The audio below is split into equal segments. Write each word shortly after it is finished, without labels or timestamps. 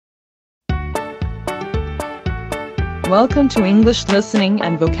Welcome to English Listening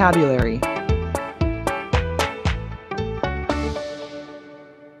and Vocabulary.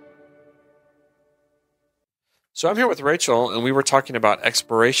 So I'm here with Rachel, and we were talking about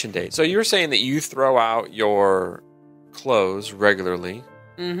expiration dates. So you were saying that you throw out your clothes regularly.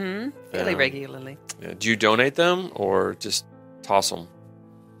 Fairly regularly. Yeah. Do you donate them or just toss them?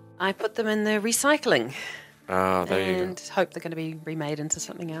 I put them in the recycling. Oh, there you go. And hope they're going to be remade into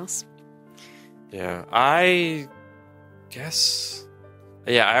something else. Yeah, I guess.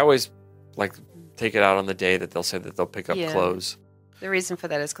 Yeah, I always take it out on the day that they'll say that they'll pick up clothes. The reason for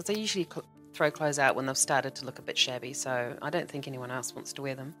that is because they usually throw clothes out when they've started to look a bit shabby, so I don't think anyone else wants to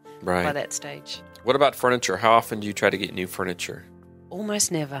wear them by that stage. What about furniture? How often do you try to get new furniture?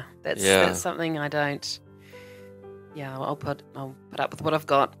 Almost never. That's something I don't. Yeah, I'll put up with what I've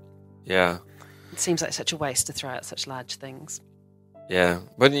got. Yeah. It seems like such a waste to throw out such large things. Yeah,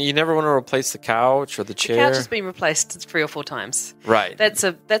 but you never want to replace the couch or the chair. The couch has been replaced 3 or 4 times. Right. That's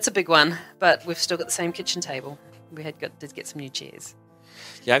a big one, but we've still got the same kitchen table. We did get some new chairs.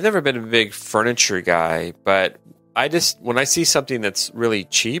 Yeah, I've never been a big furniture guy, but when I see something that's really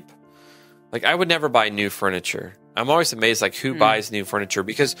cheap, I would never buy new furniture. I'm always amazed who buys new furniture,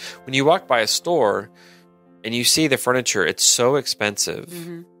 because when you walk by a store and you see the furniture, it's so expensive.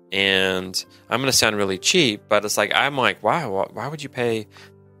 Mm-hmm. And I'm going to sound really cheap, but it's I'm wow, why would you pay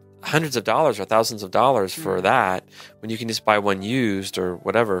hundreds of dollars or thousands of dollars for that when you can just buy one used or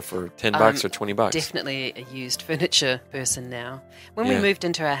whatever for $10 or $20? Definitely a used furniture person now. When we moved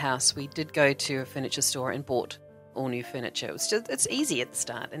into our house, we did go to a furniture store and bought all new furniture. It's easy at the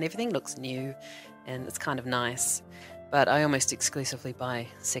start and everything looks new and it's kind of nice. But I almost exclusively buy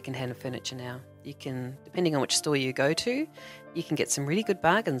second-hand furniture now. You can, depending on which store you go to, you can get some really good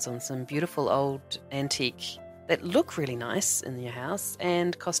bargains on some beautiful old antique that look really nice in your house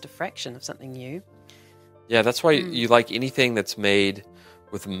and cost a fraction of something new. Yeah, that's why you like anything that's made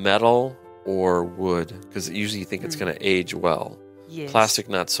with metal or wood, because usually you think it's going to age well. Yes. Plastic,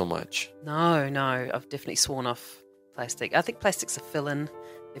 not so much. No, I've definitely sworn off plastic. I think plastic's a fill-in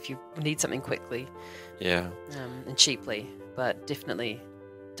if you need something quickly. Yeah. And cheaply, but definitely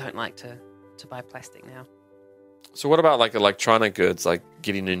don't like to buy plastic now. So what about electronic goods, like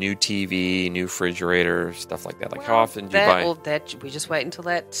getting a new TV, new refrigerator, stuff like that? How often do you buy? We just wait until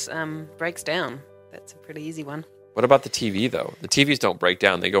that breaks down. That's a pretty easy one. What about the TV, though? The TVs don't break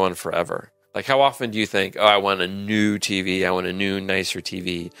down. They go on forever. How often do you think, I want a new TV, I want a new, nicer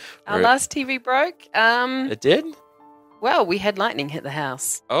TV? Our last TV broke. It did? Well, we had lightning hit the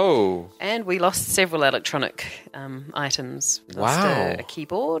house. Oh. And we lost several electronic items. We lost a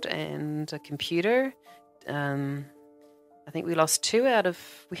keyboard and a computer. I think we lost 2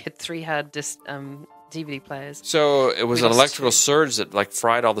 we had 3 hard disk DVD players. So it was an electrical surge that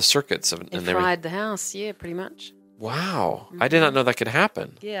fried all the circuits. It fried the house, yeah, pretty much. Wow. Mm-hmm. I did not know that could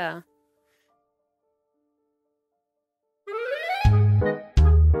happen. Yeah.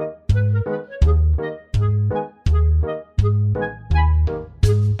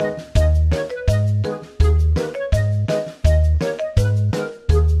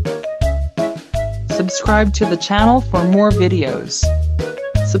 Subscribe to the channel for more videos.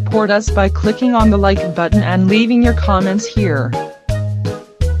 Support us by clicking on the like button and leaving your comments here.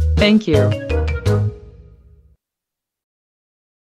 Thank you.